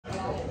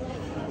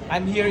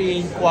I'm here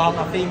in Quang,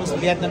 a famous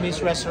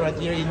Vietnamese restaurant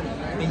here in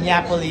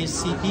Minneapolis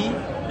City,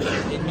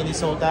 in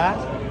Minnesota.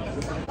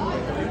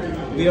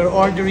 We are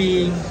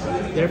ordering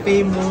their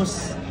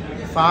famous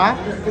pho,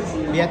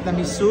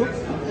 Vietnamese soup,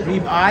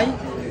 rib eye.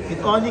 It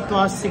only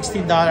costs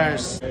 $16.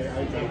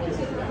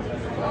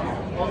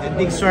 And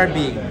big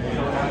serving.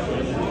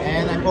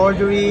 And I'm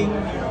ordering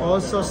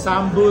also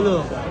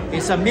sambulo.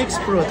 It's a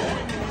mixed fruit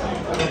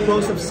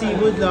composed of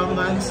seafood,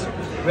 longanians,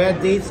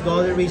 red dates,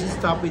 golden raisins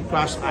topped with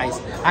crushed ice.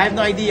 I have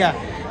no idea,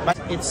 but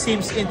it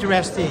seems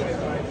interesting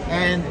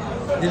and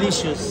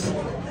delicious.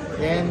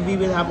 Then we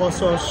will have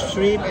also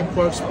shrimp and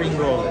pork spring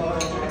roll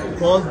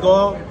called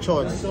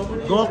gokon.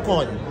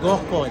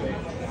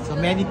 So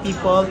many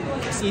people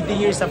is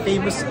eating here. It's a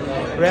famous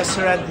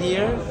restaurant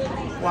here,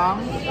 Quang.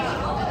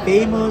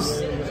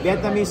 Famous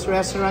Vietnamese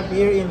restaurant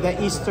here in the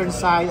eastern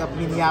side of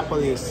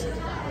Minneapolis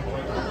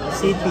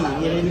City,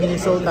 here in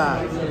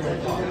Minnesota.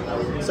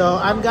 So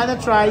I'm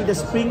gonna try the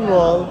spring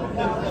roll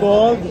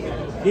called,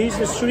 this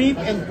is a shrimp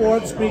and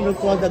pork spring roll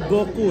called the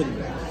gokon.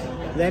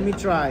 Let me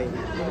try.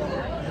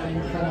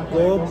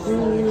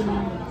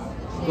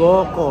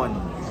 Gokon.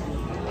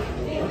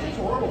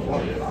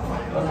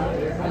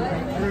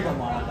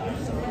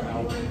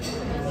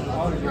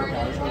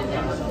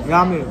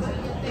 Yummy.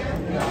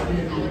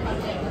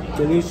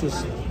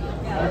 Delicious.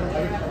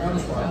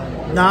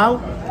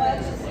 Now,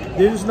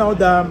 this is now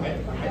the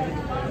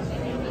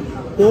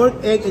pork,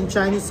 egg, and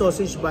Chinese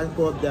sausage bun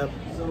called the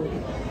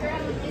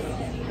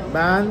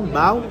ban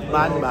bao.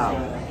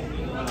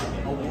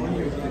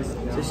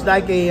 So it's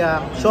like a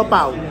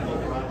siopaw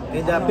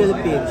in the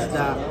Philippines,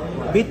 the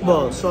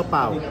meatball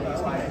siopaw.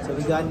 So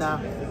we're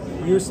gonna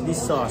use this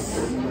sauce.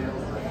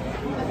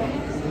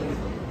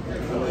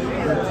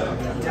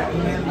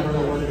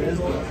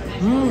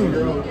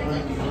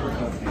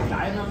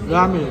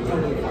 Yummy.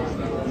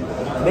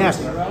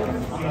 Best.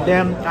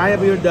 Then I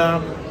have here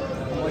the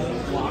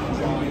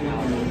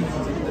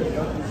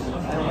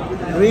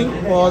drink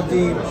called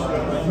the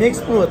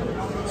mixed fruit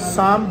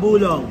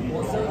sambulo,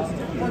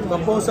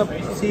 composed of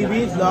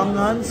seaweed,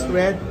 longanians,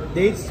 red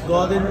dates,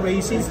 golden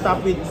raisins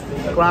topped with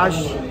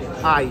crushed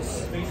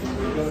ice.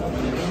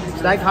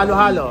 It's like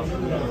halo-halo,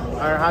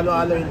 or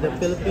halo-halo in the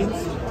Philippines.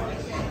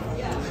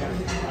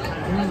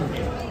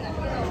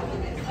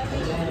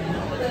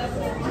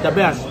 The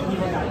best.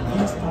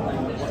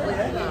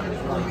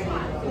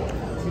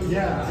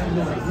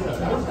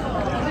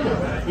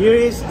 Here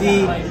is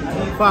the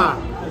pho,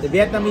 the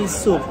Vietnamese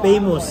soup,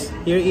 famous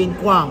here in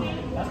Quang.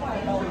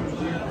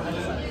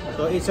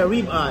 So it's a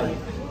rib eye.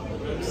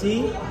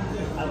 See?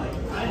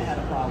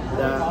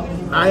 The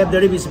eye of the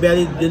rib is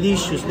very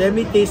delicious. Let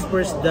me taste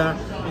first the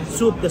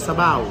soup, the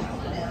sabaw.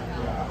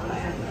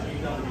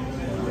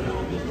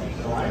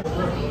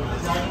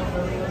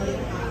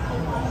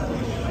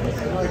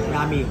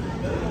 Yummy.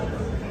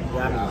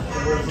 Yummy.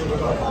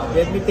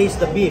 Let me taste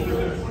the beef.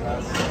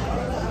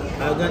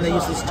 I'm gonna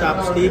use these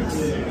chopsticks.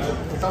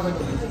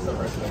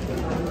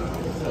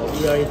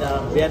 We are in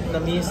a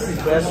Vietnamese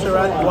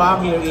restaurant,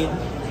 Quang, here in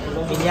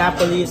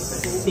Minneapolis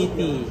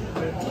City.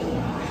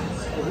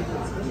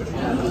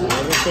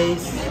 Let me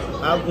taste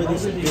how good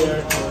is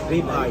their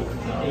rib eye.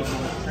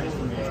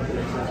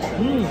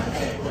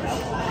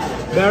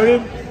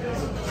 Very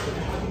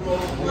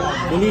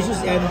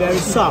delicious and very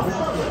soft.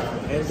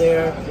 And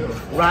their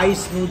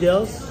rice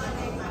noodles,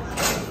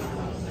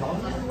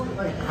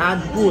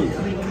 hand pulled.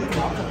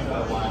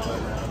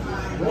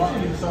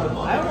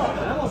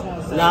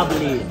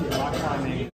 Lovely.